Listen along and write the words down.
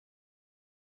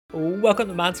Welcome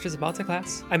to Monsters of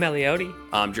Multiclass. I'm Eliotti.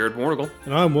 I'm Jared Mornigal.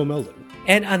 And I'm Will Meldon.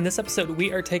 And on this episode,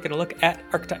 we are taking a look at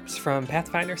Archetypes from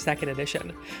Pathfinder 2nd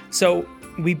Edition. So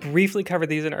we briefly covered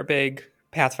these in our big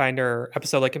Pathfinder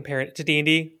episode, like comparing it to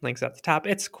D&D. Links at the top.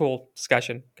 It's a cool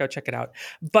discussion. Go check it out.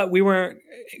 But we weren't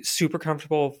super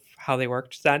comfortable with how they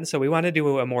worked then, so we want to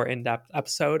do a more in-depth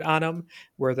episode on them.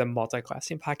 We're the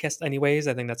multi-classing podcast anyways.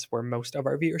 I think that's where most of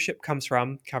our viewership comes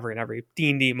from, covering every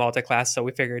D&D multi-class. So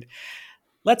we figured,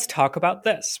 let's talk about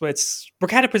this. We're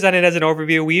kind of presented as an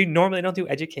overview. We normally don't do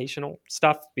educational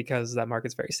stuff because that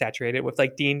market's very saturated with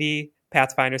like D&D,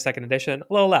 Pathfinder 2nd Edition,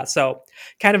 a little less. So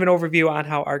kind of an overview on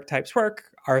how archetypes work,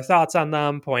 our thoughts on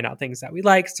them, point out things that we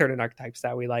like, certain archetypes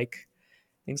that we like,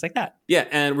 things like that. Yeah,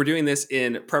 and we're doing this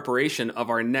in preparation of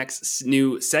our next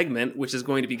new segment, which is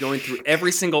going to be going through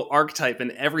every single archetype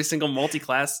and every single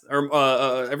multi-class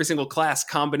or every single class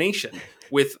combination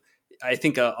with, I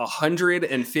think,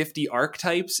 150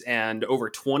 archetypes and over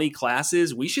 20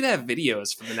 classes. We should have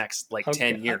videos for the next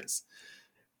 10 years.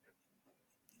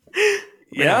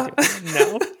 Yeah.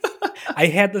 No. I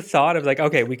had the thought of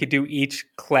okay, we could do each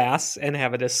class and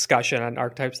have a discussion on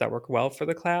archetypes that work well for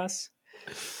the class.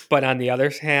 But on the other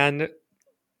hand,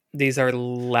 these are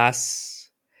less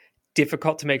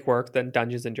difficult to make work than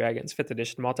Dungeons and Dragons 5th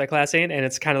edition multi-classing. And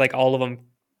it's kind of like all of them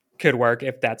could work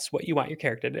if that's what you want your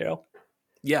character to do.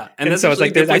 Yeah. And so it's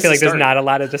like, I feel like there's not a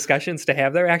lot of discussions to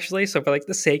have there actually. So for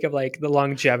the sake of the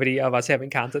longevity of us having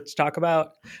content to talk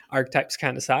about, archetypes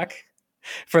kind of suck.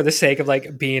 For the sake of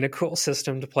being a cool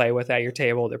system to play with at your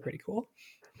table, they're pretty cool.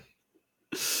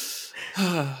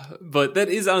 But that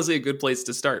is honestly a good place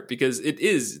to start because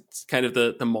it's kind of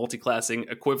the multi-classing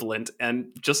equivalent. And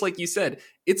just like you said,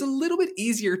 it's a little bit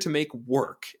easier to make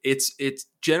work. It's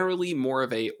generally more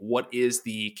of a what is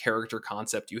the character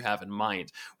concept you have in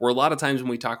mind, where a lot of times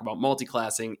when we talk about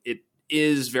multi-classing, it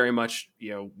is very much,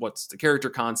 what's the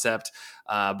character concept,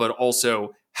 but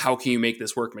also how can you make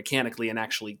this work mechanically and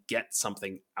actually get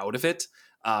something out of it.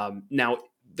 Now,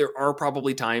 there are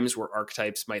probably times where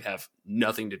archetypes might have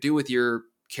nothing to do with your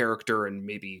character and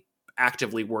maybe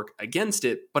actively work against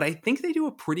it, but I think they do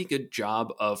a pretty good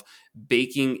job of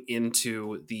baking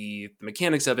into the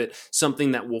mechanics of it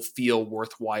something that will feel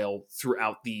worthwhile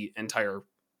throughout the entire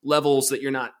level so that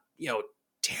you're not,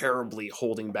 terribly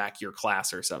holding back your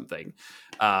class or something.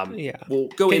 We'll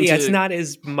go into... Yeah, it's not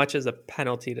as much as a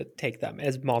penalty to take them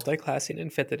as multi-classing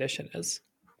in 5th edition is.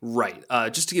 Right.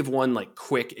 Just to give one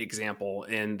quick example,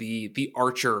 in the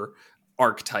archer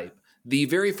archetype, the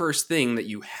very first thing that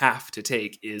you have to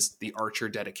take is the archer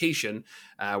dedication,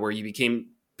 where you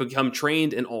become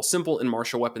trained in all simple and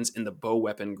martial weapons in the bow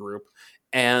weapon group.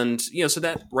 And, so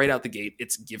that right out the gate,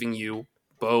 it's giving you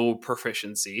bow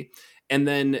proficiency. And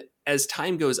then as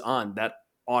time goes on, that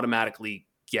automatically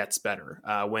gets better.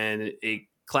 When a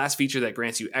class feature that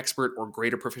grants you expert or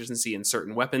greater proficiency in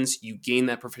certain weapons, you gain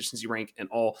that proficiency rank in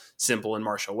all simple and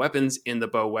martial weapons in the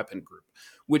bow weapon group,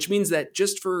 which means that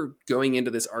just for going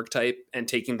into this archetype and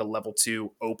taking the level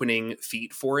 2 opening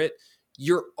feat for it,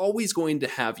 you're always going to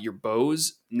have your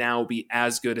bows now be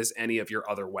as good as any of your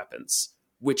other weapons,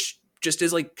 which just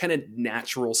is kind of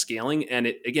natural scaling. And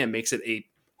it, again, makes it a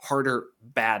harder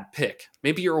bad pick.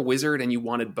 Maybe you're a wizard and you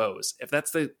wanted bows. If that's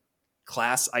the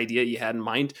class idea you had in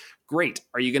mind, great.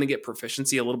 Are you going to get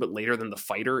proficiency a little bit later than the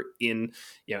fighter in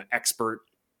expert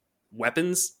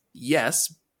weapons?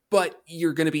 Yes, but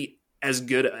you're going to be as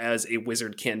good as a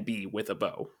wizard can be with a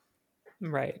bow.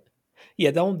 Right.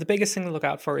 Yeah, the biggest thing to look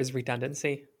out for is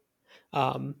redundancy.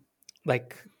 I'm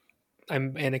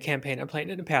in a campaign, I'm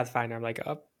playing in a Pathfinder, I'm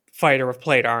a fighter with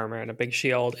plate armor and a big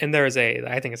shield, and there's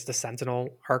I think it's the Sentinel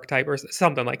archetype or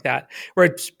something like that, where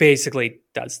it basically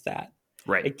does that.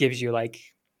 Right. It gives you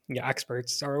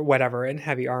experts or whatever and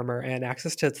heavy armor and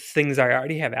access to things I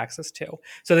already have access to.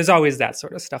 So there's always that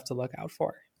sort of stuff to look out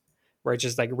for, where it's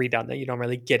just redundant. You don't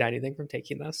really get anything from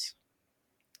taking this.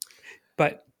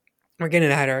 But we're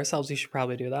getting ahead of ourselves. You should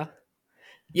probably do that.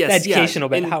 Yes, the educational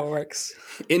bit, how it works.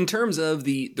 In terms of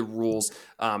the rules,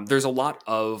 there's a lot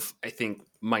of, I think,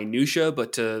 minutia,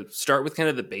 but to start with kind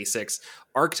of the basics,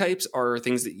 archetypes are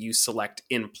things that you select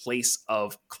in place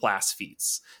of class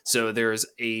feats. So there's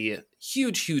a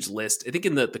huge list. I think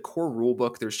in the core rule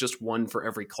book, there's just one for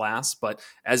every class, but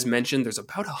as mentioned, there's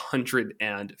about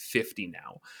 150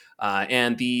 now.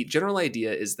 And the general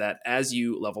idea is that as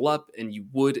you level up, and you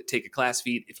would take a class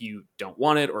feat if you don't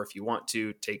want it, or if you want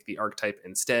to take the archetype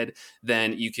instead,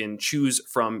 then you can choose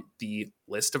from the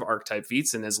list of archetype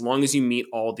feats. And as long as you meet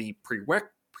all the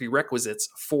prerequisites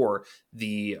for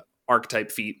the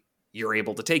archetype feat, you're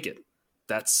able to take it.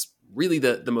 That's really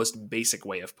the most basic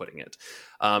way of putting it.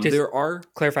 Just there are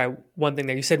clarify one thing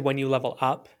there. You said when you level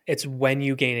up, it's when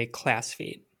you gain a class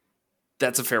feat,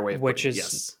 That's a fair way of which putting it. is,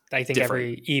 Yes, I think, different.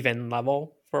 every even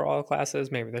level for all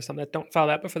classes. Maybe there's some that don't follow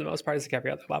that, but for the most part, it's like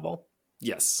every other level.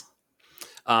 Yes.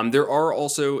 There are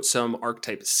also some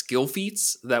archetype skill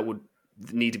feats that would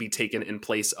need to be taken in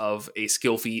place of a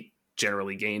skill feat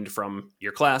generally gained from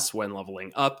your class when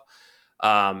leveling up.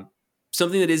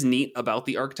 Something that is neat about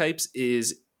the archetypes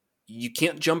is you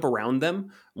can't jump around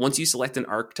them. Once you select an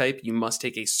archetype, you must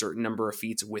take a certain number of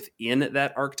feats within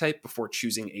that archetype before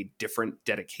choosing a different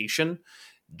dedication.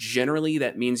 Generally,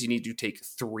 that means you need to take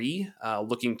 3.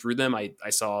 Looking through them, I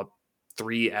saw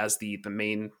 3 as the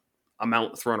main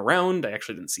amount thrown around. I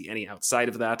actually didn't see any outside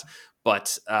of that.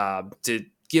 But to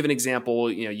give an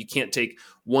example, you can't take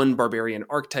 1 barbarian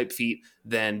archetype feat,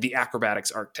 then the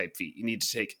acrobatics archetype feat. You need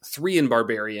to take 3 in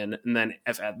barbarian, and then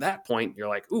if at that point you're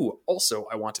like, ooh, also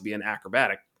I want to be an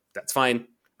acrobatic, that's fine,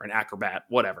 or an acrobat,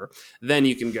 whatever. Then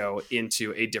you can go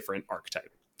into a different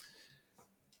archetype.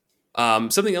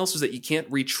 Something else was that you can't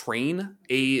retrain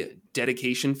a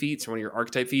dedication feat, so one of your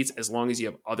archetype feats, as long as you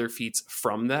have other feats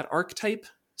from that archetype.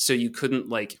 So you couldn't,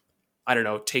 like, I don't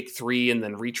know, take 3 and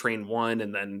then retrain 1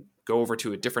 and then go over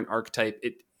to a different archetype.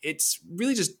 It's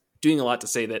really just doing a lot to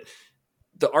say that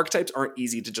the archetypes aren't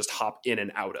easy to just hop in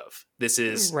and out of. This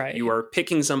is, Right. You are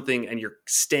picking something and you're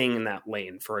staying in that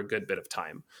lane for a good bit of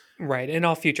time. Right. And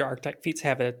all future archetype feats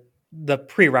have the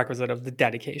prerequisite of the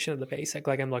dedication of the basic.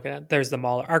 Like I'm looking at, there's the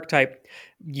Mauler archetype.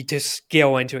 You just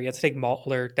go into it. You have to take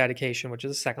Mauler dedication, which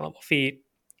is a second level feat.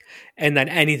 And then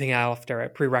anything after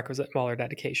it, prerequisite Mauler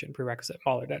dedication,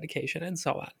 and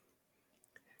so on.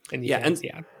 And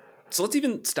so let's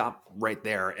even stop right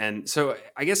there. And so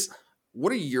I guess,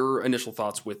 what are your initial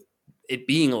thoughts with it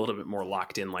being a little bit more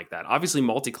locked in like that? Obviously,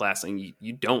 multi-classing,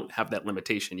 you don't have that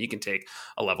limitation. You can take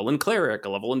a level in Cleric, a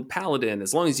level in Paladin.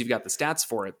 As long as you've got the stats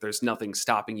for it, there's nothing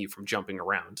stopping you from jumping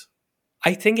around.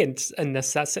 I think it's a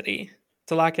necessity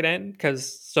to lock it in,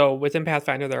 because within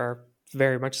Pathfinder, there are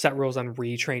very much set rules on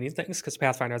retraining things, because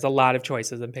Pathfinder has a lot of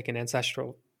choices in picking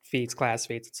ancestral feats, class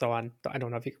feats, and so on. I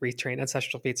don't know if you can retrain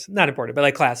ancestral feats, not important, but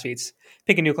like class feats,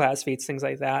 picking new class feats, things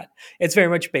like that. It's very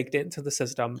much baked into the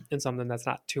system and something that's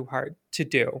not too hard to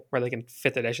do. Where like in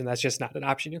 5th edition, that's just not an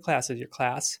option. Your class is your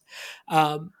class.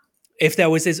 If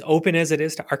that was as open as it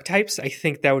is to archetypes, I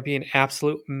think that would be an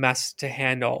absolute mess to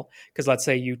handle. Because let's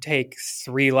say you take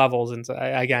 3 levels into,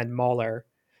 again, Mauler,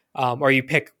 or you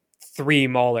pick 3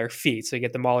 Mauler feats. So you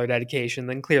get the Mauler dedication,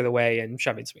 then clear the way and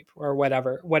shoving sweep, or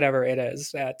whatever it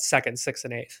is at 2nd, 6th,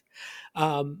 and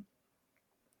 8th.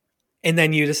 And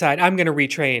then you decide, I'm going to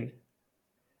retrain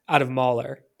out of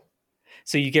Mauler.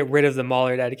 So you get rid of the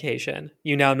Mauler dedication.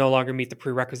 You now no longer meet the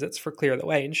prerequisites for clear the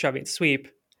way and shoving sweep.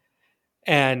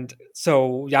 And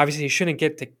so obviously you shouldn't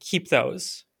get to keep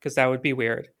those, because that would be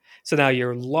weird. So now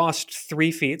you're lost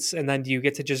 3 feats, and then do you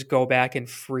get to just go back and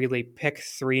freely pick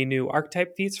 3 new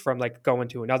archetype feats from like go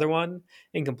into another one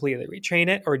and completely retrain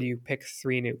it? Or do you pick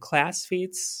 3 new class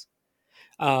feats?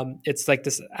 It's like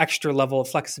this extra level of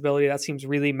flexibility that seems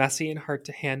really messy and hard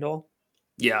to handle.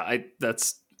 Yeah,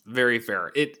 that's very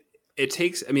fair. It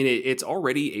takes, it's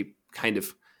already a kind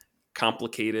of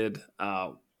complicated,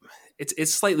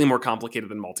 it's slightly more complicated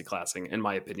than multi-classing, in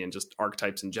my opinion, just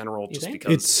archetypes in general,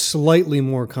 because it's slightly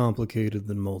more complicated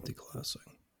than multi-classing.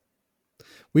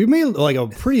 We made like a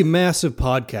pretty massive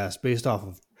podcast based off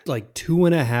of like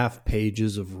 2.5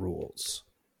 pages of rules.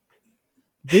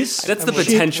 That's the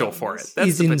potential for it.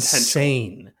 That's the potential.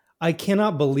 Insane. I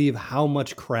cannot believe how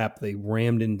much crap they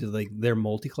rammed into like their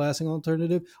multi-classing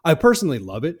alternative. I personally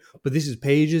love it, but this is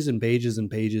pages and pages and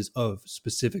pages of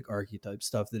specific archetype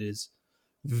stuff that is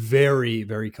very,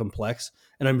 very complex.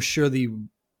 And I'm sure the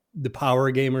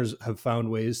power gamers have found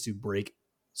ways to break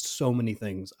so many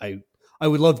things. I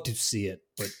would love to see it,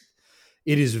 but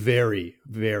it is very,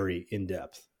 very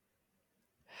in-depth.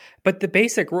 But the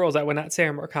basic rules, I would not say,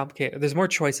 are more complicated. There's more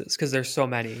choices because there's so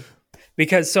many.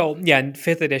 Because in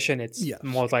 5th edition, it's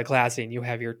multi-classing. You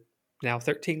have your now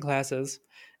 13 classes,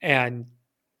 and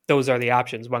those are the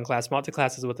options. One class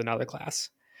multi-classes with another class.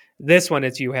 This one,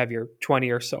 you have your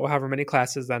 20 or so, however many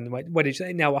classes, then what did you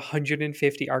say? Now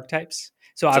 150 archetypes.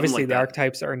 So obviously the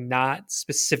archetypes are not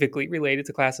specifically related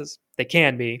to classes. They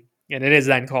can be, and it is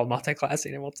then called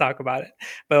multi-classing, and we'll talk about it,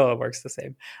 but it works the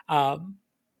same. And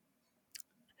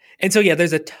so,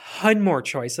 there's a ton more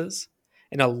choices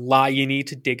and a lot you need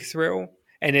to dig through.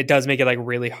 And it does make it like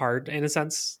really hard in a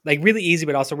sense, like really easy,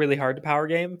 but also really hard to power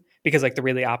game because like the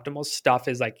really optimal stuff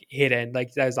is like hidden.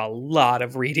 Like there's a lot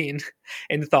of reading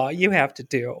and thought you have to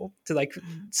do to like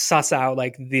suss out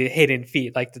like the hidden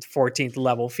feat, like the 14th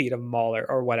level feat of Mauler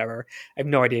or whatever. I have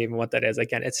no idea even what that is.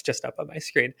 Again, it's just up on my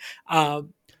screen.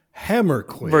 Hammer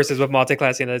quick. Versus with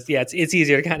multi-classing, it's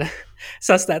easier to kind of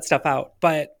suss that stuff out.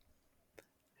 But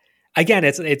again,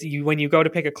 it's you when you go to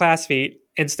pick a class feat,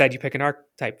 instead you pick an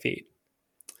archetype feat.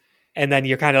 And then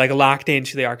you're kind of like locked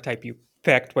into the archetype you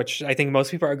picked, which I think most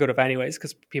people are good with anyways,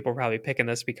 because people are probably picking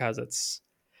this because it's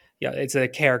a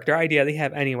character idea they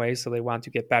have anyways, so they want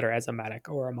to get better as a medic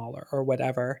or a mauler or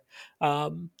whatever.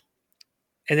 And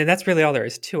then that's really all there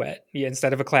is to it.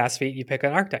 Instead of a class feat, you pick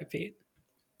an archetype feat.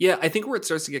 Yeah, I think where it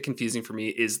starts to get confusing for me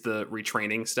is the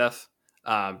retraining stuff,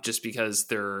 just because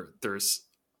there's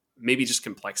maybe just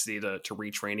complexity to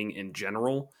retraining in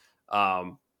general.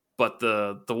 But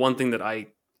the one thing that I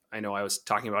know I was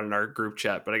talking about in our group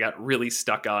chat, but I got really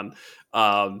stuck on,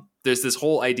 there's this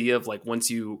whole idea of like,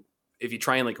 if you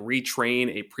try and like retrain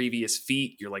a previous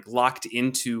feat, you're like locked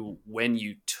into when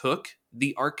you took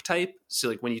the archetype. So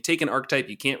like when you take an archetype,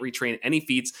 you can't retrain any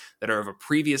feats that are of a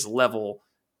previous level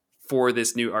for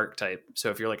this new archetype. So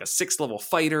if you're like a 6th level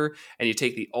fighter and you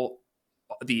take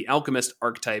the alchemist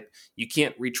archetype, you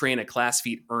can't retrain a class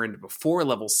feat earned before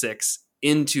level 6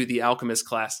 into the alchemist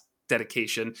class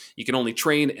dedication. You can only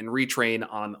train and retrain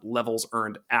on levels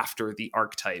earned after the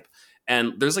archetype.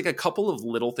 And there's like a couple of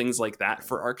little things like that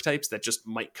for archetypes that just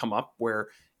might come up where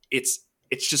it's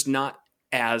just not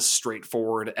as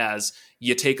straightforward as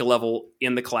you take a level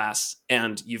in the class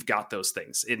and you've got those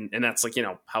things. And that's like,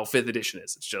 how 5th edition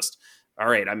is. It's just, all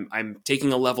right, I'm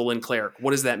taking a level in cleric.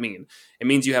 What does that mean? It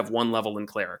means you have 1 level in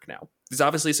cleric now. There's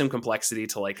obviously some complexity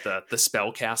to like the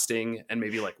spell casting and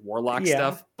maybe like warlock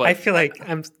stuff. But I feel like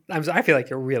I feel like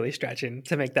you're really stretching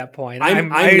to make that point. I'm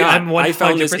not. I'm 100%. I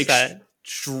found this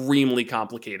extremely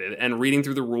complicated, and reading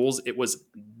through the rules, it was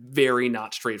very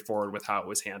not straightforward with how it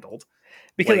was handled.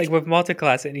 Because like with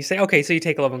multi-class, and you say, okay, so you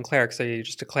take a level in cleric, so you're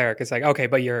just a cleric. It's like, okay,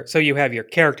 but you have your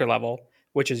character level,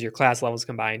 which is your class levels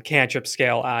combined, cantrip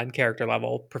scale on character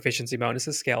level, proficiency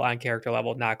bonuses scale on character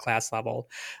level, not class level.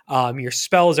 Your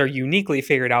spells are uniquely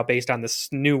figured out based on this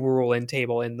new rule and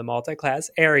table in the multi-class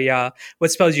area.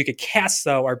 What spells you could cast,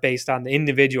 though, are based on the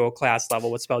individual class level.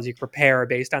 What spells you prepare are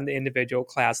based on the individual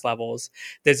class levels.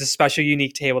 There's a special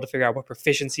unique table to figure out what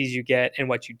proficiencies you get and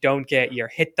what you don't get. Your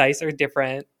hit dice are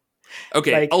different.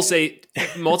 Okay, I'll say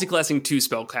multi-classing 2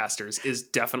 spellcasters is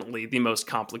definitely the most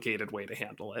complicated way to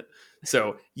handle it.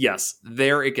 So yes,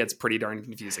 there it gets pretty darn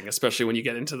confusing, especially when you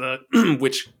get into the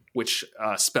which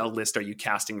spell list are you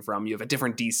casting from. You have a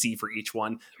different DC for each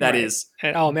one. That is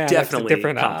definitely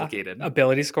different complicated.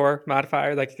 Ability score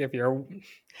modifier, like if you're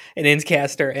an ins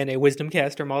caster and a wisdom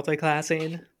caster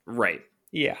multi-classing. Right.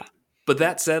 Yeah. But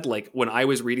that said, like when I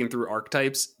was reading through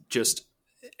archetypes,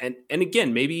 and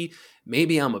again, maybe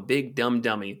I'm a big dumb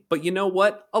dummy, but you know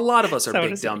what? A lot of us are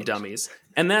big dumb dummies,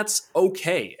 and that's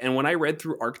okay. And when I read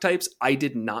through archetypes, I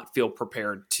did not feel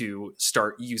prepared to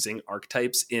start using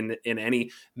archetypes in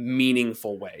any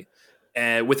meaningful way,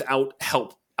 without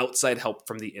outside help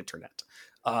from the internet.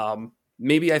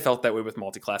 Maybe I felt that way with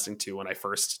multi-classing too when I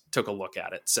first took a look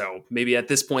at it. So maybe at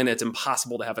this point, it's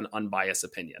impossible to have an unbiased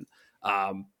opinion.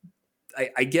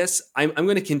 I guess I'm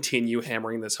going to continue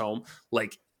hammering this home.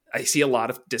 Like, I see a lot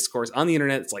of discourse on the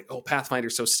internet. It's like, oh,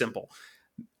 Pathfinder's so simple.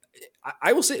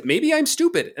 I will say maybe I'm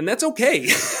stupid, and that's okay.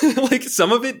 Like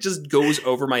some of it just goes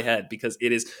over my head because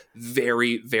it is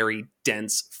very, very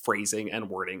dense phrasing and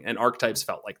wording, and archetypes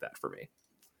felt like that for me.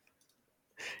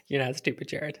 You're not stupid,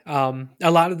 Jared. A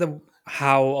lot of the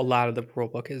rule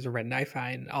book is written, I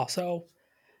find also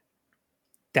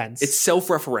dense. It's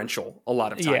self-referential a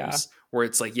lot of times, where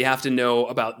it's like you have to know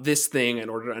about this thing in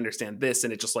order to understand this,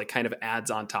 and it just like kind of adds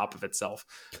on top of itself.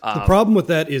 The problem with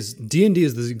that is D&D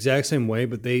is the exact same way,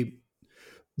 but they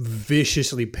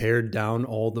viciously pared down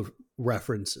all the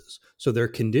references. So their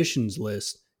conditions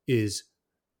list is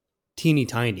teeny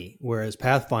tiny, whereas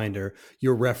Pathfinder,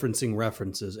 you're referencing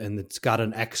references, and it's got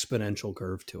an exponential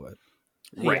curve to it.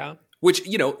 Right. Yeah. Which,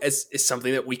 is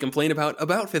something that we complain about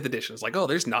 5th edition. It's like, oh,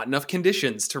 there's not enough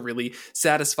conditions to really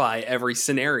satisfy every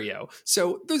scenario.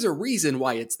 So there's a reason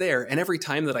why it's there. And every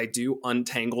time that I do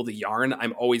untangle the yarn,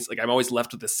 I'm always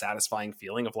left with this satisfying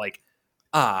feeling of like,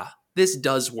 this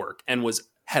does work and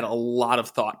had a lot of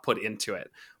thought put into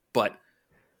it. But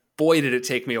boy, did it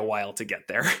take me a while to get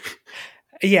there.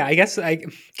 Yeah, I guess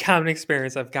common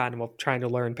experience I've gotten while trying to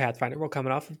learn Pathfinder while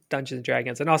coming off of Dungeons &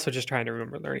 Dragons, and also just trying to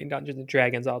remember learning Dungeons &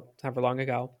 Dragons however long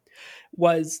ago,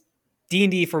 was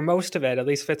D&D for most of it, at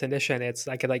least 5th edition, it's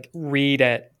I could like read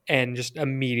it and just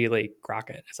immediately grok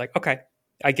it. It's like, okay,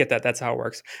 I get that. That's how it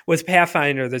works. With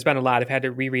Pathfinder, there's been a lot. I've had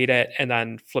to reread it and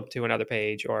then flip to another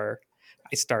page, or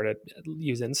I started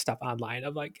using stuff online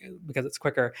of like because it's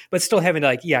quicker, but still having to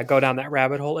like go down that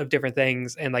rabbit hole of different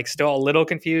things and like still a little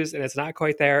confused and it's not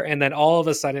quite there. And then all of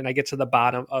a sudden I get to the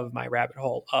bottom of my rabbit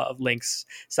hole of links,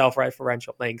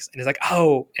 self-referential links, and it's like,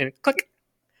 oh, and click.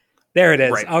 There it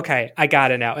is. Right. Okay, I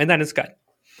got it now. And then it's good.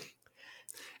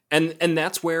 And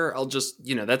that's where I'll just,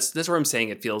 that's where I'm saying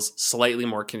it feels slightly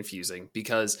more confusing,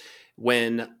 because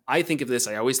when I think of this,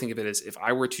 I always think of it as if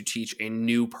I were to teach a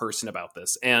new person about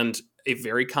this. And a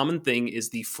very common thing is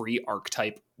the free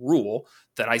archetype rule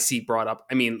that I see brought up.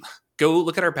 I mean, go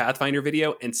look at our Pathfinder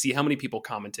video and see how many people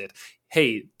commented,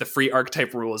 hey, the free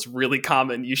archetype rule is really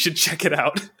common. You should check it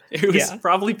out. It was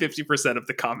probably 50% of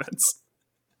the comments.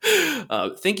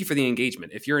 Thank you for the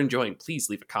engagement. If you're enjoying, please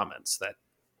leave a comment so that,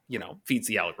 feeds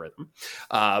the algorithm.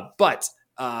 But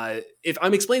if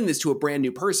I'm explaining this to a brand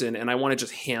new person and I want to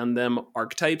just hand them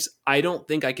archetypes, I don't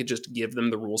think I could just give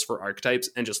them the rules for archetypes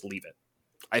and just leave it.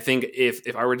 I think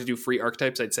if I were to do free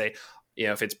archetypes, I'd say,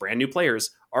 if it's brand new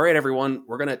players, all right, everyone,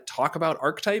 we're going to talk about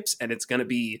archetypes, and it's going to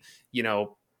be, a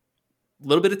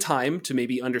little bit of time to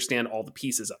maybe understand all the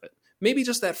pieces of it. Maybe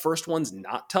just that first one's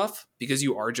not tough because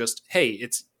you are just, hey,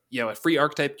 it's, a free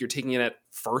archetype, you're taking it at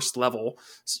first level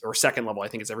or second level. I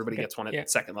think it's everybody gets one at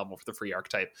second level for the free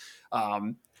archetype.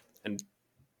 And,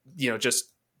 just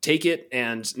take it,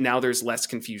 and now there's less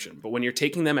confusion. But when you're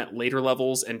taking them at later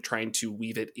levels and trying to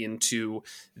weave it into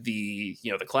the,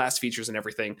 the class features and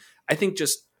everything, I think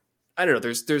just, I don't know,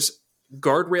 there's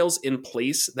guardrails in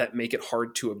place that make it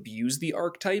hard to abuse the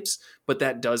archetypes, but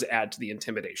that does add to the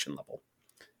intimidation level.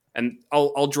 And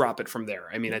I'll drop it from there.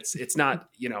 I mean, it's not,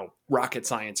 rocket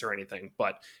science or anything,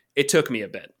 but it took me a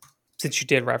bit. Since you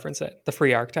did reference it, the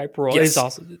free archetype rule is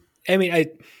also, I mean,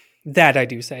 I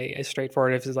do say is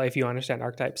straightforward if you understand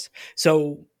archetypes.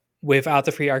 So without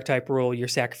the free archetype rule, you're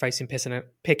sacrificing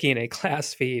picking a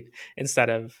class feat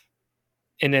instead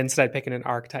picking an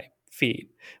archetype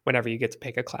feat whenever you get to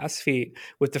pick a class feat.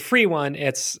 With the free one,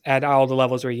 it's at all the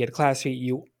levels where you get a class feat,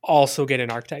 you also get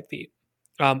an archetype feat.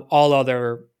 All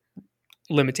other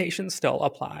limitations still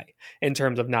apply in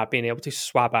terms of not being able to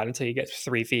swap out until you get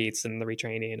 3 feats and the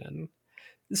retraining and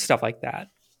stuff like that.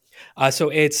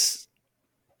 So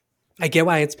I get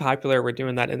why it's popular. We're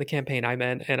doing that in the campaign I'm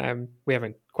in, and we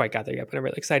haven't quite got there yet, but I'm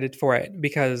really excited for it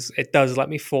because it does let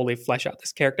me fully flesh out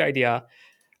this character idea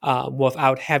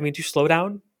without having to slow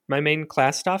down my main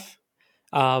class stuff.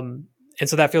 And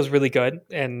so that feels really good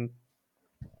and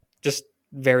just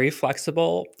very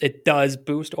flexible. It does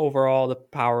boost overall the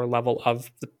power level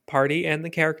of the party and the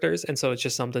characters, and so it's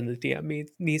just something the DM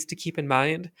needs to keep in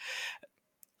mind.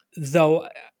 Though,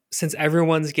 since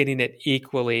everyone's getting it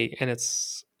equally, and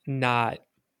it's not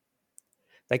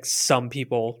like some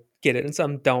people get it and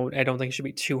some don't, I don't think it should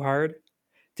be too hard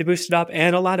to boost it up.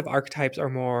 And a lot of archetypes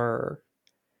are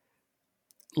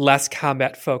less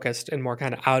combat focused and more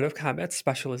kind of out of combat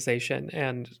specialization,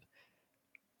 and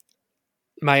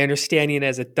my understanding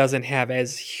is it doesn't have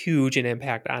as huge an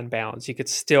impact on balance. You could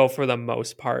still, for the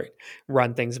most part,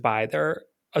 run things by their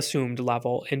assumed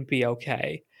level and be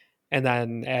okay. And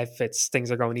then if things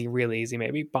are going really easy,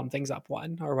 maybe bump things up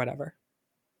 1 or whatever.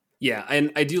 Yeah,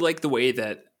 and I do like the way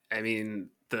that, I mean,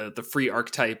 the free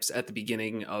archetypes at the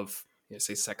beginning of,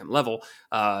 say, second level,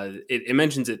 it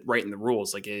mentions it right in the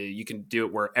rules. Like you can do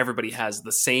it where everybody has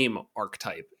the same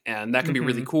archetype, and that can be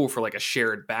really cool for like a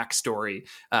shared backstory.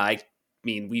 I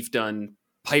mean, we've done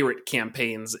pirate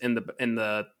campaigns in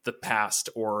the past,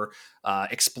 or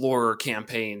explorer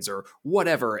campaigns or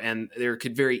whatever, and there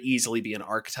could very easily be an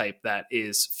archetype that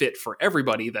is fit for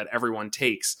everybody that everyone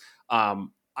takes.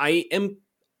 I am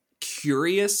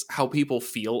curious how people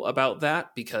feel about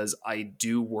that, because I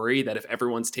do worry that if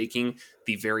everyone's taking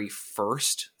the very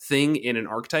first thing in an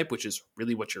archetype, which is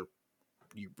really what you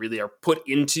really are put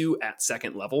into at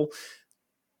second level,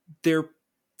 there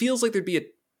feels like there'd be a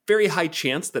very high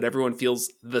chance that everyone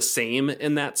feels the same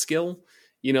in that skill.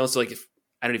 So like if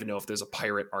I don't even know if there's a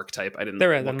pirate archetype. I didn't.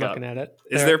 There is. I'm looking at it.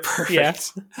 Is there?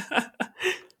 Perfect. Yeah.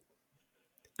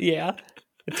 Yeah.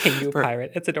 A Tengu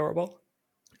pirate. It's adorable.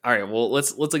 All right. Well,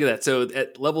 let's look at that. So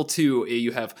at level 2,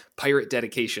 you have pirate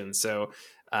dedication. So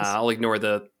I'll ignore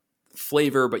the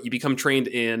flavor, but you become trained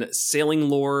in sailing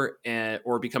lore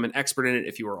or become an expert in it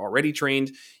if you are already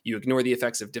trained. You ignore the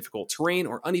effects of difficult terrain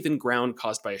or uneven ground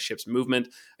caused by a ship's movement.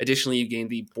 Additionally, you gain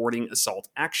the boarding assault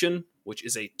action, which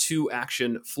is a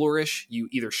 2-action flourish. You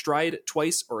either stride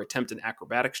twice or attempt an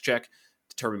acrobatics check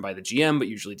determined by the GM, but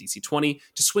usually DC 20,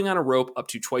 to swing on a rope up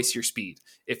to twice your speed.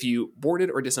 If you boarded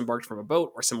or disembarked from a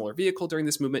boat or similar vehicle during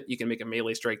this movement, you can make a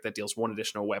melee strike that deals 1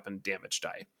 additional weapon damage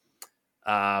die.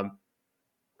 I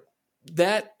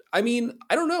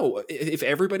don't know if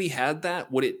everybody had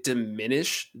that, would it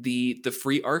diminish the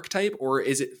free archetype, or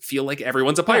is it feel like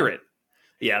everyone's a pirate?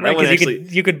 Yeah, that right, one actually.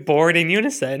 You could board in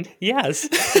unison. Yes,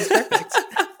 it's perfect.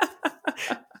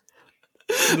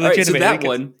 All right,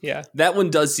 so yeah, that one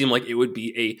does seem like it would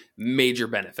be a major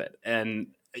benefit, and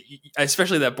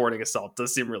especially that boarding assault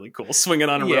does seem really cool. Swinging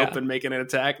on a rope and making an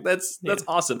attack, that's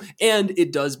awesome, and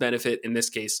it does benefit in this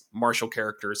case martial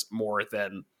characters more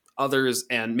than others,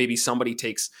 and maybe somebody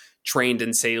takes trained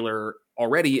in sailor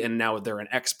already and now they're an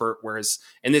expert, whereas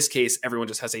in this case everyone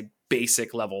just has a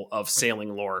basic level of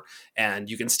sailing lore, and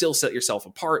you can still set yourself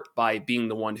apart by being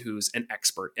the one who's an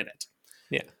expert in it.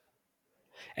 Yeah.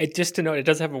 Just to note, it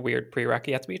does have a weird prereq.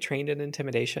 You have to be trained in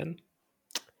intimidation.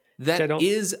 That I don't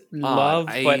is love,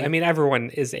 but I mean, everyone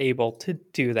is able to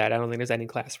do that. I don't think there's any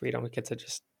class where you don't get to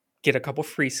just get a couple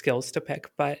free skills to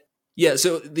pick. But yeah,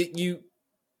 so you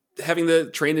having the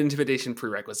trained intimidation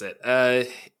prerequisite,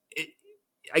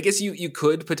 I guess you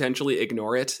could potentially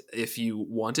ignore it if you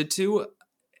wanted to.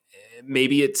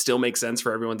 Maybe it still makes sense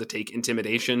for everyone to take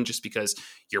intimidation just because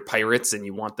you're pirates and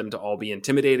you want them to all be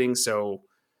intimidating. So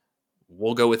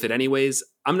we'll go with it anyways.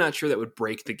 I'm not sure that would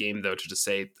break the game, though, to just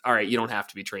say, all right, you don't have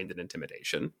to be trained in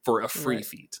intimidation for a free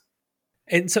feat.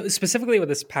 And so specifically with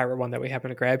this pirate one that we happen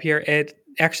to grab here, it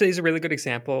actually is a really good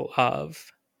example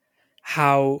of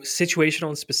how situational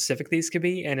and specific these could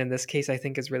be. And in this case, I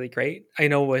think is really great. I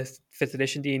know with 5th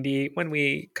edition D&D, when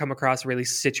we come across really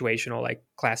situational like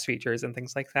class features and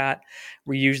things like that,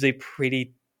 we're usually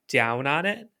pretty down on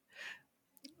it.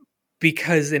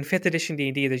 Because in 5th edition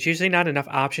D&D, there's usually not enough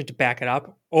option to back it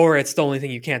up, or it's the only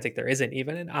thing you can't take. There isn't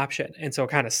even an option. And so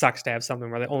it kind of sucks to have something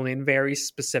where they're only in very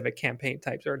specific campaign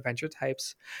types or adventure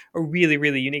types or really,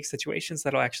 really unique situations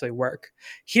that'll actually work.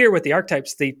 Here with the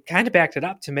archetypes, they kind of backed it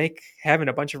up to make having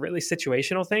a bunch of really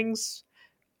situational things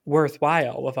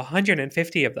worthwhile. With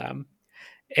 150 of them,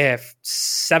 if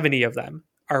 70 of them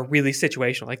are really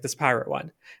situational, like this pirate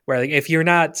one, where like if you're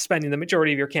not spending the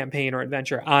majority of your campaign or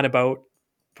adventure on a boat,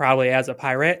 probably as a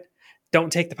pirate, don't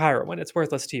take the pirate one. It's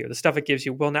worthless to you. The stuff it gives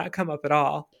you will not come up at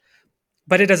all.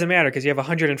 But it doesn't matter because you have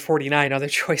 149 other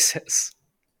choices.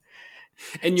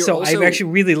 And you're I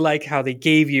actually really like how they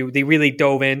really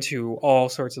dove into all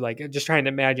sorts of like just trying to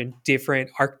imagine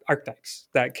different archetypes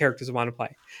that characters want to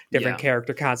play, different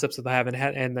character concepts that they have in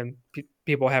head, and then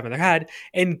people have in their head,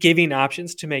 and giving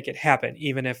options to make it happen,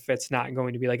 even if it's not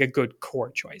going to be like a good core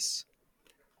choice.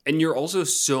 And you're also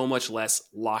so much less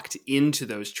locked into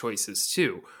those choices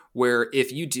too, where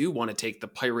if you do want to take the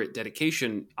pirate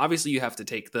dedication, obviously you have to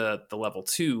take the level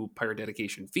 2 pirate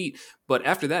dedication feat. But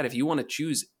after that, if you want to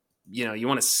choose, you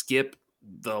want to skip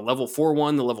the level 4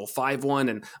 one, the level 5 one,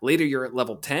 and later you're at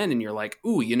level 10 and you're like,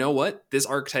 ooh, you know what? This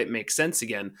archetype makes sense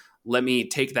again. Let me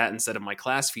take that instead of my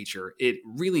class feature. It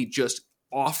really just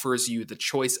offers you the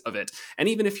choice of it. And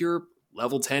even if you're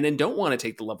level 10 and don't want to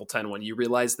take the level 10 one, you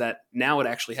realize that now it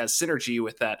actually has synergy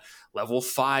with that level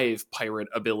 5 pirate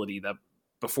ability that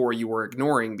before you were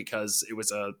ignoring because it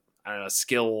was a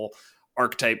skill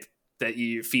archetype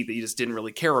feat that you just didn't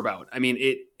really care about. I mean,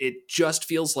 it just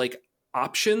feels like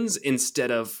options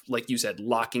instead of, like you said,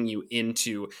 locking you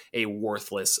into a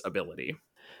worthless ability.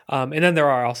 And then there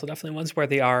are also definitely ones where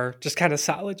they are just kind of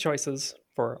solid choices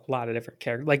for a lot of different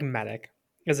characters, like medic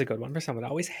is a good one for someone to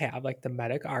always have, like the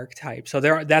medic archetype. So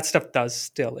that stuff does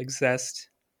still exist.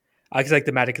 Because like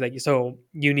the medic, so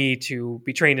you need to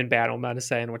be trained in battle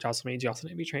medicine, which also means you also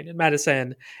need to be trained in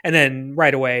medicine. And then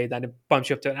right away, then it bumps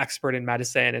you up to an expert in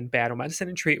medicine, and battle medicine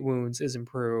and treat wounds is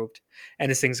improved. And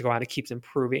as things go on, it keeps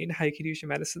improving how you can use your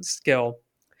medicine skill.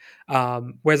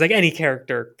 Whereas like any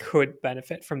character could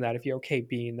benefit from that if you're okay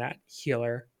being that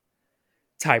healer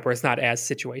type where it's not as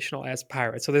situational as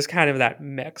pirates. So there's kind of that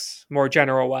mix. More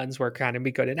general ones where kind of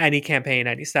be good in any campaign,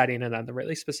 any setting, and then the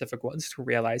really specific ones to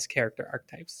realize character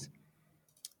archetypes.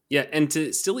 Yeah, and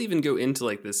to still even go into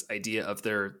like this idea of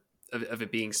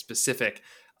it being specific,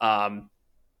 when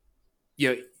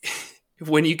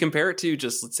you compare it to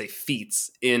just, let's say,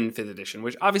 feats in 5th edition,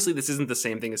 which obviously this isn't the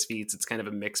same thing as feats. It's kind of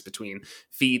a mix between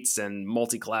feats and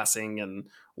multi-classing and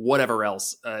whatever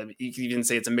else. You can even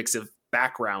say it's a mix of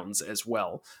backgrounds as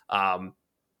well.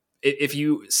 If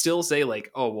you still say like,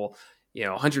 oh, well,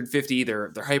 150,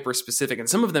 they're hyper specific. And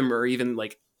some of them are even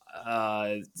like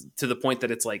to the point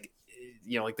that it's like,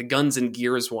 like the guns and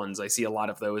gears ones, I see a lot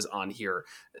of those on here.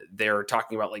 They're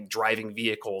talking about like driving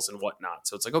vehicles and whatnot.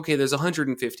 So it's like, okay, there's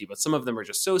 150, but some of them are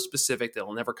just so specific that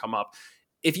it'll never come up.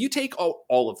 if you take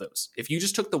all of those, if you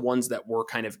just took the ones that were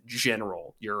kind of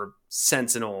general, your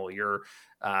sentinel, your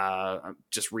I'm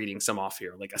just reading some off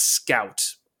here, like a scout,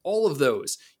 all of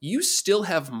those, you still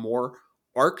have more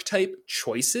archetype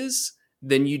choices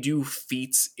than you do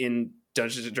feats in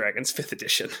Dungeons and Dragons 5th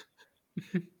edition.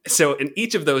 So, and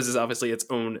each of those is obviously its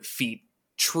own feat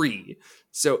tree.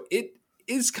 So it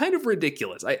is kind of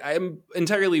ridiculous. I'm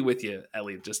entirely with you,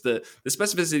 Ellie. Just the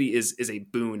specificity is a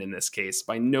boon in this case.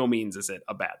 By no means is it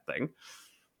a bad thing.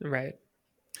 Right.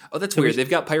 Oh, that's weird. They've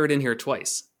got pirate in here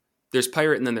twice. There's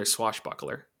pirate and then there's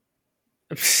swashbuckler.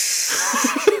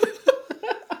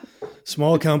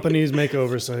 Small companies make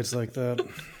oversights like that.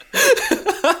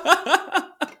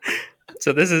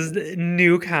 So this is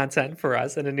new content for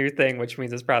us and a new thing, which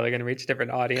means it's probably going to reach a different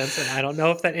audience. And I don't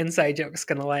know if that inside joke's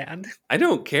going to land. I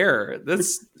don't care.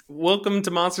 Welcome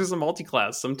to Monsters and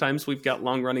Multiclass. Sometimes we've got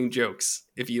long-running jokes.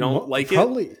 If you don't like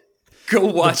it, go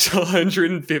watch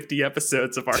 150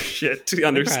 episodes of our shit to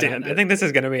understand it. I think this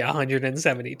is going to be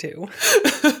 172.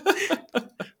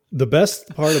 The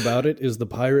best part about it is the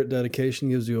pirate dedication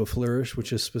gives you a flourish,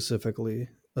 which is specifically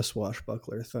a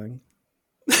swashbuckler thing.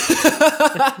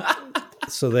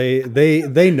 So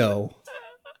they know.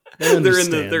 They're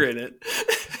in it.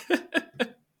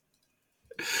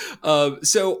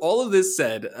 So all of this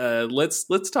said,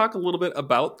 let's talk a little bit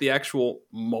about the actual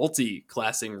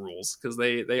multi-classing rules, because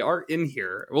they are in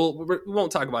here. Well, we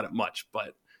won't talk about it much,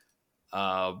 but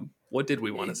what did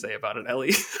we want to say about it,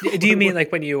 Ellie? Do you mean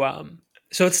like when you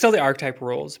so it's still the archetype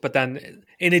rules, but then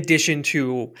in addition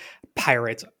to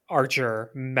pirate, archer,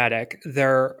 medic,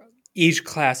 each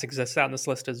class exists on this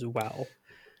list as well.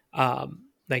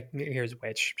 Like here's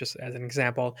witch, just as an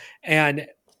example, and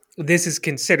this is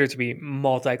considered to be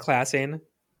multi-classing,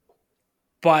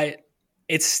 but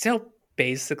it's still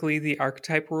basically the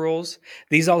archetype rules.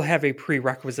 These all have a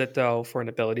prerequisite though for an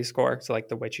ability score. So like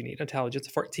the witch, you need intelligence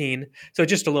 14, so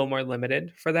just a little more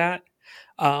limited for that.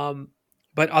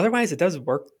 But otherwise, it does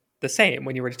work the same.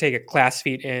 When you were to take a class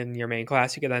feat in your main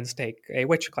class, you could then take a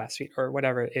witch class feat or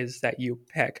whatever it is that you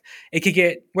pick. It could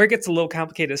get where it gets a little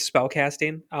complicated is spell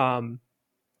casting. And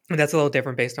that's a little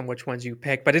different based on which ones you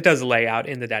pick, but it does lay out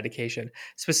in the dedication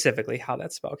specifically how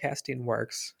that spell casting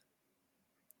works.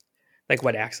 Like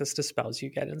what access to spells you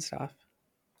get and stuff.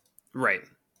 Right.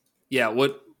 Yeah,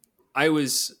 what I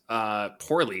was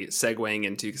poorly segueing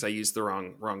into, because I used the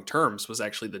wrong terms, was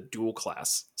actually the dual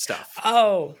class stuff.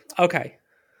 Oh, okay.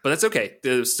 But that's okay.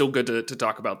 It's still good to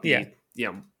talk about the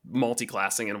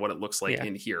multi-classing and what it looks like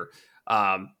in here.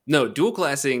 No, dual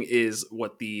classing is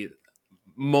what the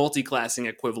multi-classing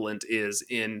equivalent is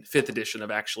in 5th edition of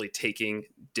actually taking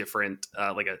different,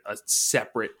 like a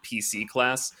separate PC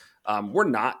class. We're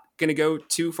not going to go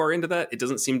too far into that. It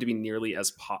doesn't seem to be nearly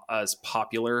as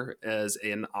popular as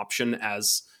an option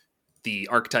as the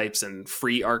archetypes and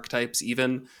free archetypes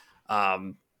even.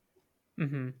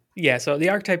 Yeah, so the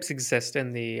archetypes exist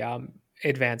in the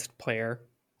advanced player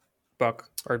book.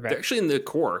 They're actually in the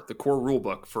core rule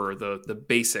book for the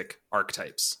basic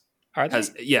archetypes. Are they?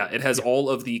 It has all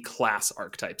of the class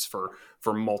archetypes for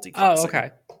multi-classing. Oh,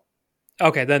 okay.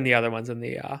 Okay, then the other one's in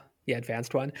the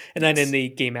advanced one. And then in the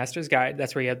Game Master's Guide,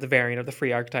 that's where you have the variant of the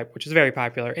free archetype, which is very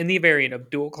popular, and the variant of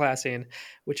dual classing,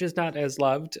 which is not as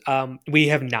loved. We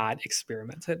have not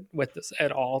experimented with this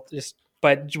at all,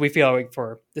 but we feel like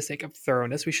for the sake of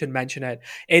thoroughness, we should mention it.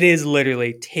 It is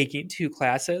literally taking two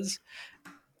classes,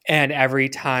 and every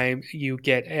time you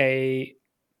get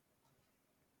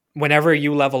whenever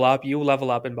you level up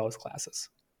in both classes.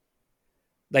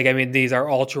 Like, I mean, these are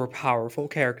ultra powerful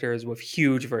characters with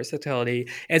huge versatility.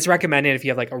 It's recommended if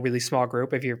you have like a really small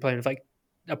group, if you're playing with like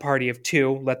a party of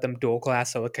 2, let them dual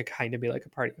class, so it could kind of be like a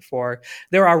party of 4.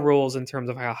 There are rules in terms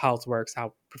of how health works,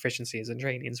 how proficiencies and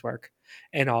trainings work,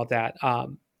 and all that,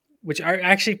 which are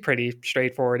actually pretty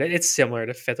straightforward. It's similar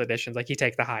to 5th editions, like you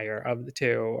take the higher of the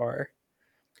 2,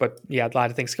 but yeah, a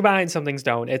lot of things combine, some things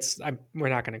don't. We're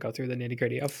not going to go through the nitty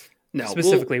gritty of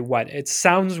specifically what it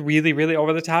sounds really, really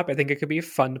over the top. I think it could be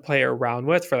fun to play around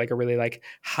with for like a really like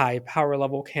high power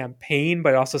level campaign,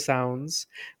 but it also sounds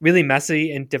really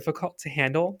messy and difficult to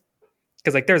handle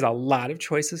because like there's a lot of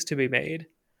choices to be made.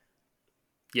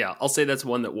 Yeah, I'll say that's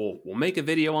one that we'll make a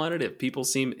video on it if people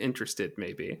seem interested,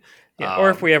 maybe. Yeah, or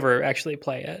if we ever actually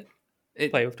play it.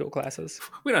 Play with dual classes.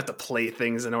 We don't have to play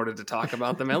things in order to talk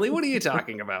about them, Ellie. What are you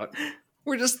talking about?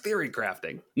 We're just theory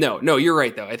crafting. No, you're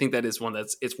right, though. I think that is one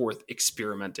it's worth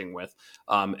experimenting with.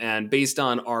 And based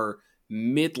on our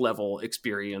mid-level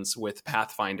experience with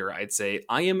Pathfinder, I'd say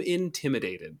I am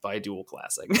intimidated by dual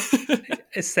classing.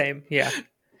 Same, yeah.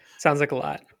 Sounds like a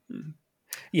lot.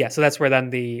 Yeah, so that's where then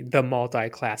the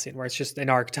multi-classing, where it's just an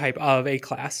archetype of a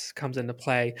class comes into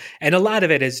play. And a lot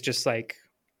of it is just like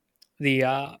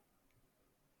the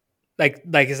like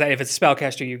I said, if it's a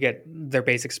spellcaster, you get their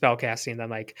basic spellcasting. Then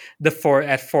like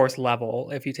at fourth level,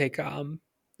 if you take again,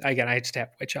 I just have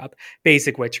witch up,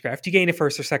 basic witchcraft, you gain a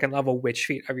first or second level witch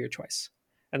feat of your choice.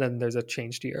 And then there's a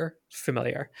change to your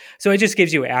familiar. So it just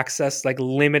gives you access, like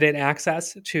limited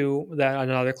access to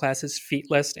another class's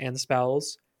feat list and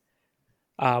spells,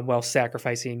 while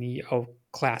sacrificing a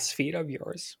class feat of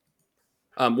yours.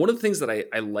 One of the things that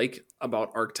I like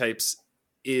about archetypes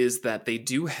is that they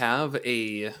do have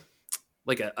a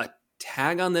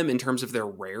tag on them in terms of their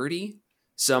rarity.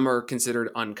 Some are considered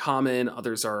uncommon,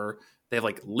 others they have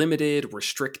like limited,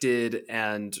 restricted,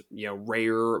 and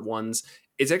rare ones.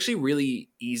 It's actually really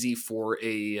easy for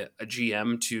a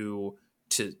GM to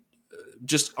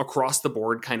just across the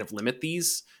board kind of limit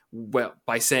these, well,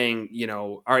 by saying,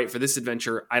 all right, for this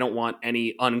adventure, I don't want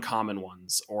any uncommon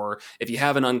ones. Or if you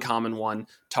have an uncommon one,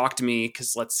 talk to me,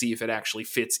 because let's see if it actually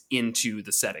fits into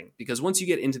the setting. Because once you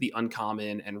get into the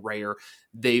uncommon and rare,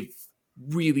 they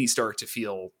really start to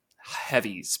feel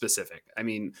heavy specific. I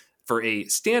mean, for a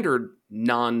standard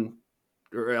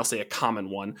or I'll say a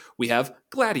common one, we have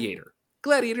Gladiator.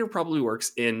 Gladiator probably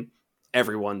works in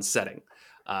everyone's setting.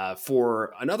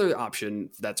 For another option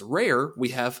that's rare, we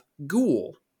have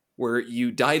Ghoul, where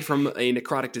you died from a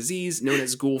necrotic disease known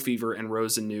as ghoul fever and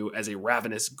rose anew as a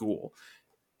ravenous ghoul.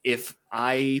 If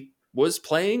I was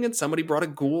playing and somebody brought a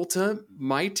ghoul to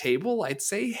my table, I'd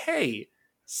say, hey,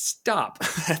 stop.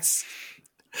 That's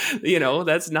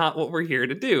not what we're here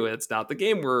to do. It's not the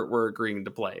game we're agreeing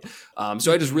to play.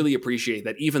 So I just really appreciate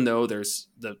that even though there's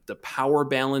the power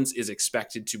balance is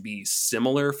expected to be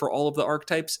similar for all of the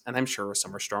archetypes, and I'm sure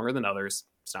some are stronger than others.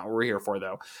 It's not what we're here for,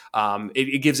 though.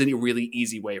 It gives a really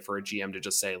easy way for a GM to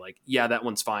just say, like, yeah, that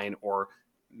one's fine, or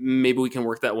maybe we can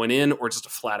work that one in, or just a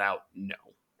flat out no.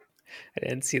 I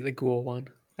didn't see the ghoul one.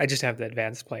 I just have the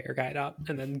advanced player guide up,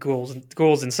 and then ghouls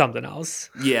and something else.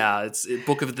 Yeah, it's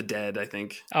Book of the Dead, I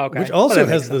think. Okay. Which also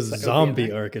has the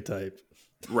zombie archetype.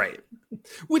 Right.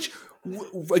 Which,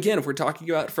 again, if we're talking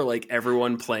about for like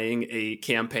everyone playing a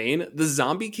campaign, the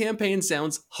zombie campaign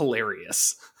sounds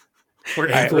hilarious.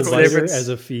 Improvise as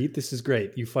a feat. This is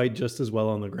great. You fight just as well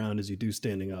on the ground as you do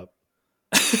standing up.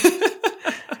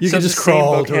 You can just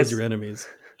crawl towards your enemies.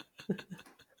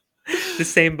 The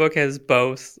same book has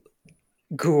both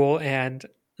ghoul and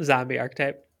zombie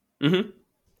archetype. Mm-hmm.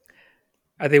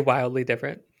 Are they wildly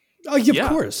different? Oh, yeah, of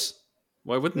course.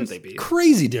 Why wouldn't they be?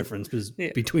 Crazy difference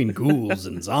between ghouls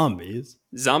and zombies.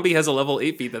 Zombie has a level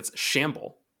 8 feat that's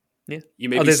shamble. Yeah. You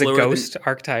may be there's a ghost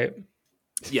archetype.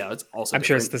 Yeah, it's also I'm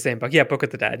sure it's the same book. Yeah, Book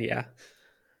of the Dead, yeah.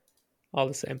 All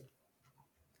the same.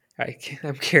 All right,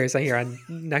 I'm curious on here on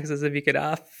Nexus if you could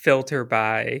filter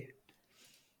by...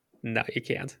 No, you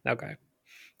can't. Okay.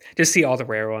 Just see all the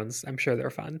rare ones. I'm sure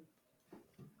they're fun.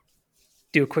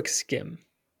 Do a quick skim.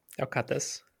 I'll cut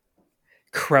this.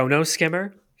 Chrono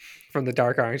Skimmer from the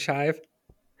Dark Archive.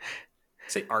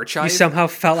 Say Archive? You somehow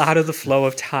fell out of the flow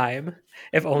of time,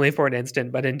 if only for an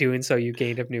instant, but in doing so, you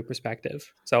gained a new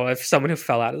perspective. So if someone who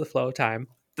fell out of the flow of time.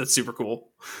 That's super cool.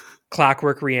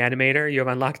 Clockwork Reanimator. You have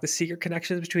unlocked the secret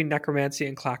connections between necromancy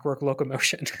and clockwork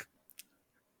locomotion.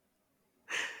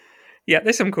 Yeah,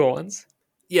 there's some cool ones.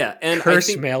 Yeah, and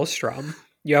Curse Maelstrom.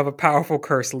 You have a powerful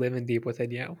curse living deep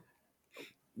within you.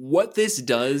 What this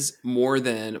does, more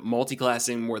than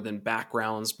multiclassing, more than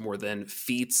backgrounds, more than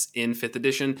feats in 5th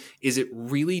edition, is it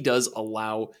really does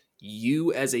allow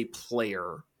you as a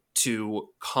player to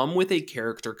come with a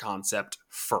character concept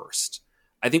first.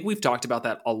 I think we've talked about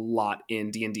that a lot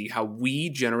in D&D, how we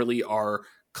generally are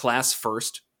class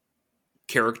first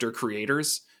character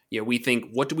creators. We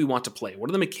think, what do we want to play? What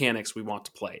are the mechanics we want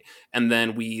to play? And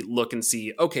then we look and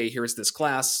see, okay, here's this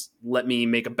class. Let me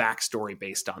make a backstory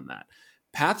based on that.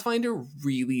 Pathfinder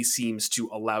really seems to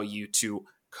allow you to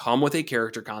come with a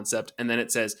character concept, and then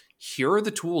it says, here are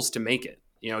the tools to make it.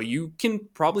 You can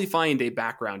probably find a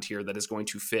background here that is going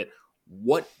to fit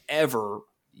whatever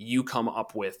you come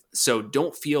up with. So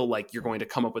don't feel like you're going to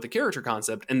come up with a character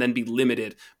concept and then be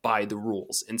limited by the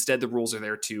rules. Instead, the rules are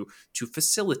there to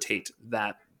facilitate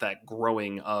that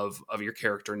growing of your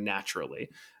character naturally.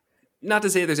 Not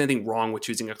to say there's anything wrong with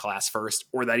choosing a class first,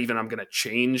 or that even I'm going to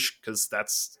change, because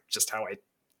that's just how I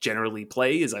generally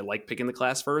play, is I like picking the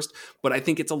class first. But I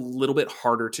think it's a little bit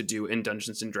harder to do in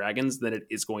Dungeons and Dragons than it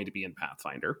is going to be in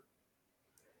Pathfinder.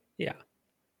 Yeah.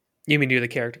 You mean do the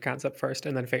character concept first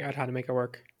and then figure out how to make it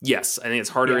work? Yes, I think it's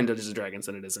harder in Dungeons and Dragons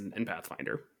than it is in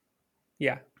Pathfinder.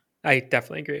 Yeah, I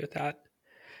definitely agree with that.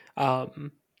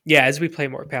 Yeah, as we play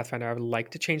more Pathfinder, I would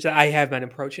like to change that. I have been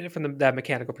approaching it from that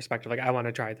mechanical perspective. Like, I want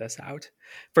to try this out.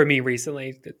 For me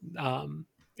recently,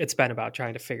 it's been about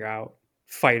trying to figure out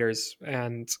fighters,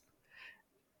 and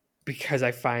because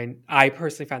I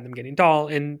personally find them getting dull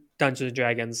in Dungeons and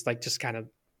Dragons, like just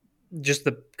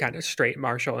the kind of straight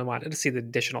martial, and wanted to see the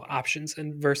additional options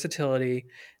and versatility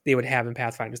they would have in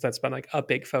Pathfinders. That's been like a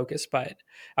big focus, but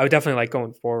I would definitely like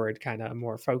going forward, kind of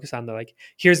more focus on the like,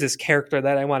 here's this character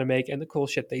that I want to make and the cool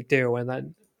shit they do, and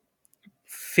then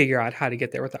figure out how to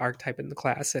get there with the archetype in the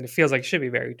class. And it feels like it should be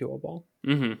very doable.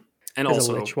 Mm-hmm. And There's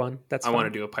also, a lich one. That's I fun.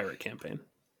 want to do a pirate campaign.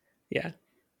 Yeah.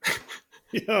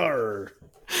 Yarr.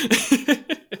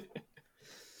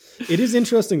 It is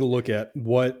interesting to look at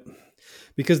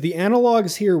because the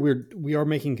analogs here, we are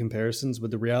making comparisons,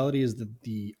 but the reality is that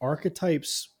the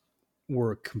archetypes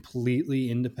were a completely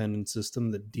independent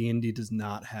system that D&D does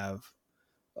not have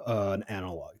an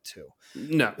analog to.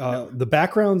 No. The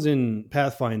backgrounds in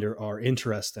Pathfinder are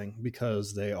interesting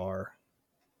because they are,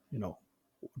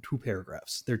 2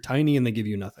 paragraphs. They're tiny and they give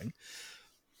you nothing.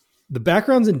 The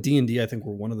backgrounds in D&D, I think,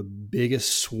 were one of the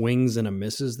biggest swings and a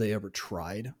misses they ever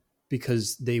tried,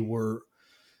 because they were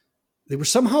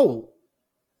somehow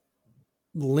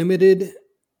limited,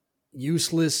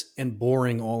 useless, and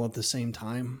boring all at the same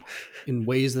time in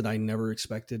ways that I never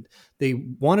expected. They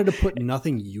wanted to put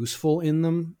nothing useful in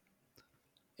them,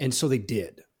 and so they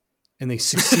did. And they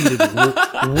succeeded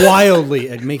wildly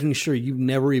at making sure you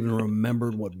never even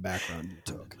remembered what background you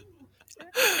took.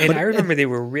 And I remember they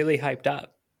were really hyped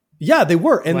up. Yeah, they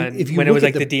were. And when it was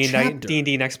like the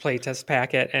D&D next playtest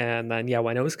packet, and then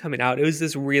when it was coming out, it was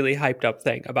this really hyped up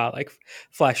thing about like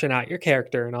fleshing out your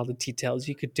character and all the details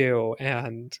you could do.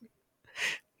 And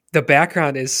the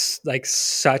background is like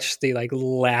such the like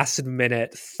last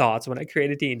minute thoughts when I create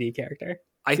a D&D character.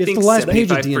 I think the last page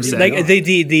of D&D. Like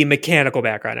the mechanical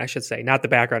background, I should say, not the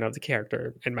background of the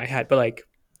character in my head, but like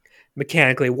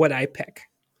mechanically what I pick.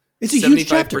 It's a huge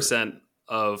chapter. 75%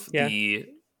 of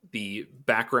the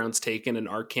backgrounds taken in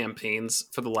our campaigns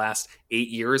for the last 8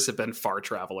 years have been Far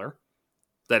Traveler.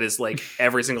 That is like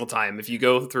every single time. If you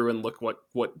go through and look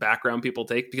what background people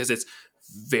take, because it's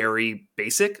very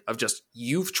basic of just,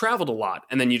 you've traveled a lot,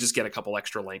 and then you just get a couple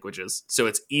extra languages. So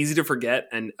it's easy to forget,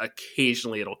 and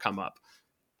occasionally it'll come up.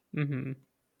 Mm-hmm.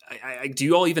 Do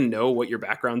you all even know what your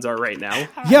backgrounds are right now?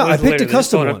 Yeah, I picked a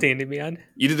custom one.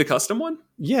 You did a custom one?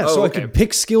 Yeah, so okay. I could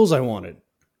pick skills I wanted.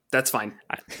 That's fine.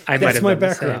 That's my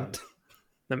background.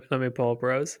 Let me pull up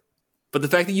Rose. But the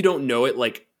fact that you don't know it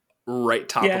like right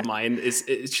top of mind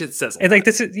it shit says a lot. And like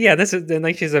this is and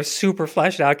like she's a super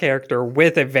fleshed out character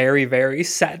with a very, very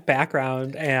set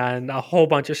background and a whole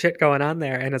bunch of shit going on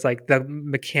there. And it's like the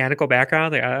mechanical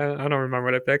background. Like, I don't remember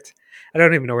what I picked. I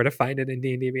don't even know where to find it in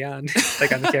D&D Beyond.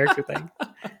 Like on the character thing.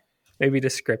 Maybe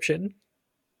description.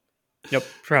 Nope.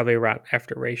 Probably around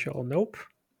after racial. Nope.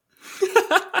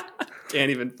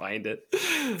 Can't even find it.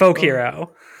 Folk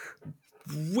hero.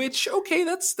 Which, okay,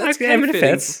 that's okay, kind of it fitting.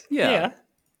 fits. Yeah.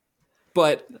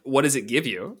 But what does it give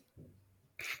you?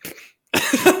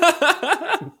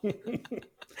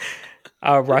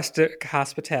 Rustic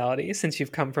hospitality. Since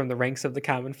you've come from the ranks of the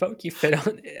common folk, you fit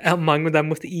among them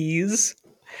with ease.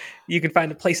 You can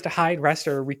find a place to hide, rest,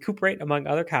 or recuperate among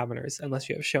other commoners, unless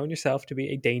you have shown yourself to be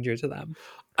a danger to them.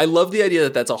 I love the idea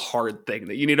that that's a hard thing,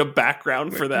 that you need a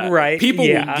background for that. Right. People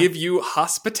will give you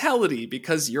hospitality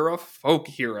because you're a folk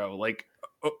hero. Like,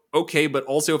 okay, but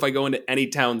also if I go into any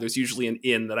town, there's usually an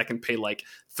inn that I can pay like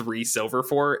 3 silver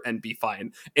for and be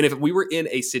fine. And if we were in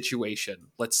a situation,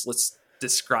 let's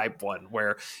describe one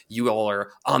where you all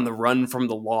are on the run from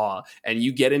the law and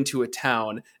you get into a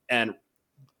town and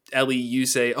Ellie, you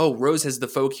say, "Oh, Rose has the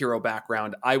folk hero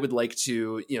background. I would like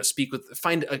to,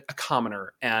 find a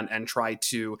commoner and try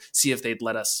to see if they'd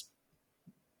let us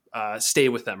stay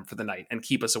with them for the night and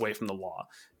keep us away from the law."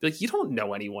 Be like, you don't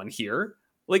know anyone here.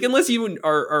 Like, unless you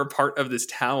are part of this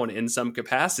town in some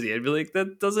capacity, I'd be like,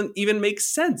 that doesn't even make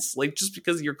sense. Like, just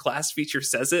because your class feature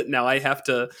says it, now I have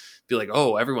to be like,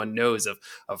 oh, everyone knows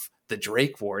of the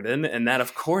Drake Warden, and that,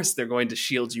 of course, they're going to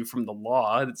shield you from the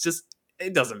law.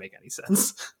 It doesn't make any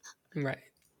sense. Right.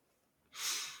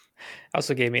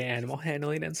 Also gave me animal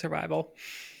handling and survival.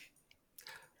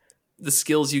 The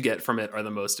skills you get from it are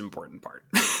the most important part.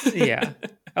 Yeah.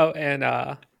 Oh,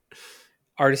 and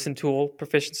artisan tool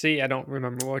proficiency. I don't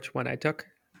remember which one I took.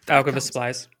 Alchemist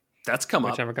supplies. That's come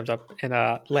up. Whichever comes up. And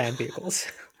land vehicles.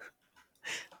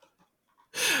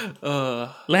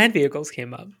 Land vehicles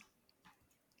came up.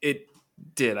 It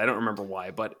did. I don't remember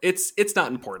why, but it's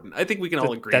not important. I think we can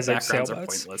all agree backgrounds are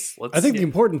pointless. I think the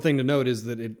important thing to note is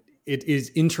that it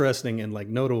is interesting and like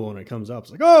notable when it comes up.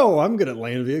 It's like, oh, I'm good at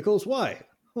land vehicles. Why?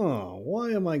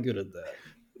 Why am I good at that?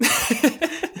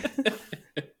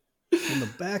 In the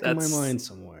back of my mind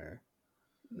somewhere.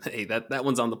 Hey, that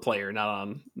one's on the player, not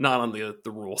on the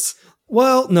rules.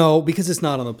 Well, no, because it's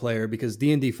not on the player, because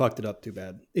D&D fucked it up too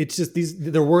bad. It's just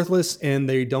they're worthless and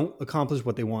they don't accomplish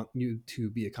what they want you to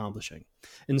be accomplishing.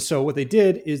 And so what they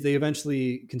did is they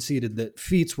eventually conceded that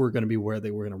feats were going to be where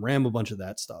they were going to ram a bunch of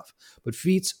that stuff. But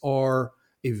feats are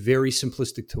a very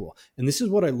simplistic tool. And this is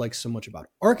what I like so much about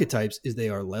archetypes is they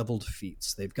are leveled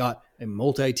feats. They've got a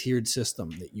multi-tiered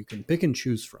system that you can pick and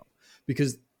choose from.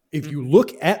 Because if you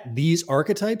look at these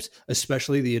archetypes,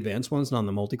 especially the advanced ones, not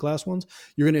the multi-class ones,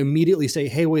 you're going to immediately say,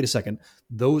 hey, wait a second.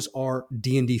 Those are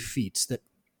D&D feats that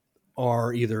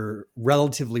are either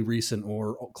relatively recent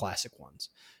or classic ones.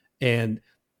 And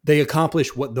they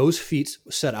accomplish what those feats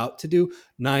set out to do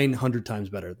 900 times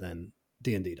better than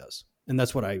D&D does. And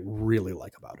that's what I really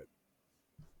like about it.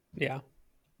 Yeah.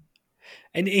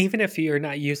 And even if you're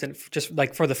not using it just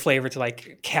like for the flavor to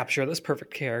like capture this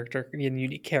perfect character and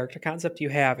unique character concept you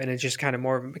have, and it's just kind of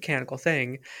more of a mechanical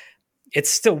thing, it's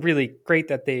still really great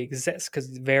that they exist because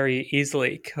very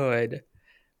easily could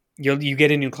you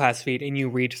get a new class feed and you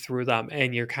read through them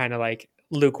and you're kind of like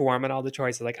lukewarm on all the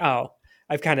choices. Like, oh,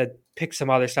 I've kind of picked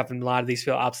some other stuff and a lot of these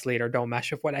feel obsolete or don't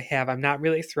mesh with what I have. I'm not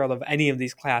really thrilled of any of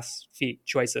these class feat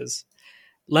choices.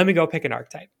 Let me go pick an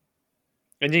archetype.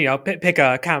 And, pick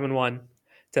a common one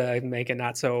to make it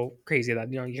not so crazy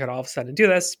that, you could all of a sudden do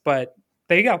this. But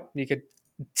there you go. You could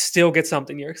still get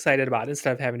something you're excited about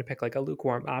instead of having to pick like a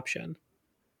lukewarm option.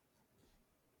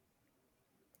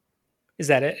 Is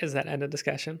that it? Is that end of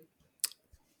discussion?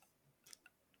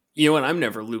 You know what I'm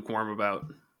never lukewarm about?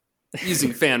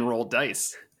 Using fan roll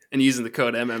dice and using the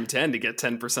code MM10 to get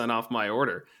 10% off my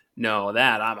order. No,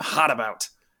 that I'm hot about.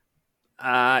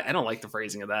 I don't like the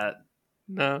phrasing of that.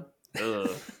 No.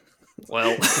 Ugh.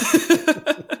 Well,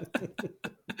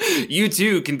 you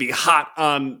too can be hot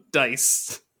on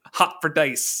dice. Hot for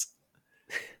dice.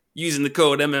 Using the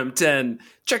code MM10.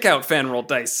 Check out Fanroll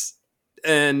Dice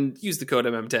and use the code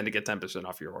MM10 to get 10%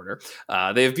 off your order.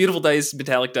 They have beautiful dice,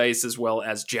 metallic dice, as well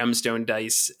as gemstone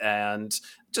dice and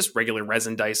just regular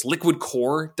resin dice, liquid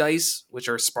core dice, which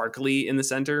are sparkly in the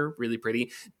center, really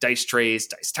pretty. Dice trays,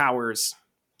 dice towers.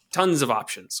 Tons of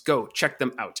options. Go check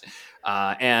them out.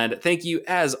 And thank you,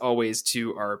 as always,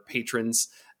 to our patrons,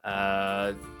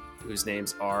 whose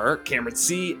names are Cameron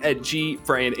C, Ed G,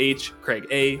 Brian H, Craig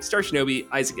A, Star Shinobi,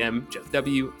 Isaac M, Jeff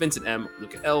W, Vincent M,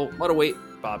 Luca L, Muddleweight,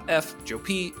 Bob F, Joe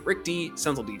P, Rick D,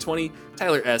 Senzel D20,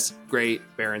 Tyler S, Gray,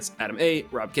 Barons, Adam A,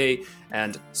 Rob K,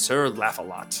 and Sir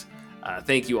Laugh-A-Lot.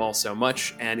 Thank you all so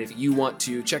much. And if you want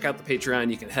to check out the Patreon,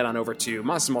 you can head on over to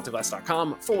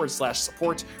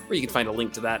monstermulticlass.com/support, where you can find a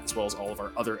link to that as well as all of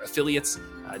our other affiliates.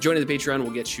 Joining the Patreon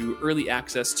will get you early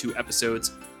access to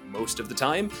episodes most of the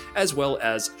time, as well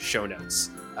as show notes.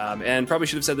 And probably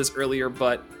should have said this earlier,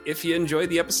 but if you enjoyed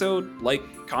the episode, like,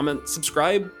 comment,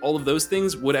 subscribe, all of those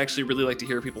things. Would actually really like to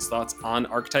hear people's thoughts on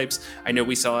archetypes. I know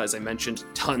we saw, as I mentioned,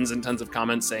 tons and tons of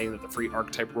comments saying that the free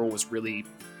archetype rule was really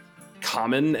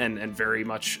common and very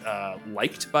much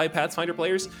liked by Pathfinder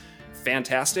players.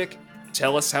 Fantastic.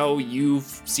 Tell us how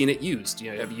you've seen it used.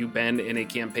 Have you been in a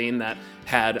campaign that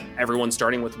had everyone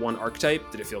starting with one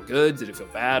archetype? Did it feel good? Did it feel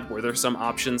bad? Were there some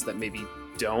options that maybe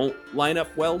don't line up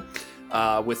well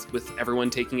with everyone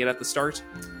taking it at the start?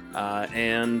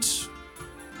 And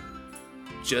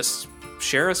just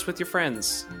share us with your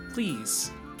friends,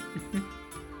 please.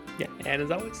 Yeah, and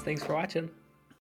as always, thanks for watching.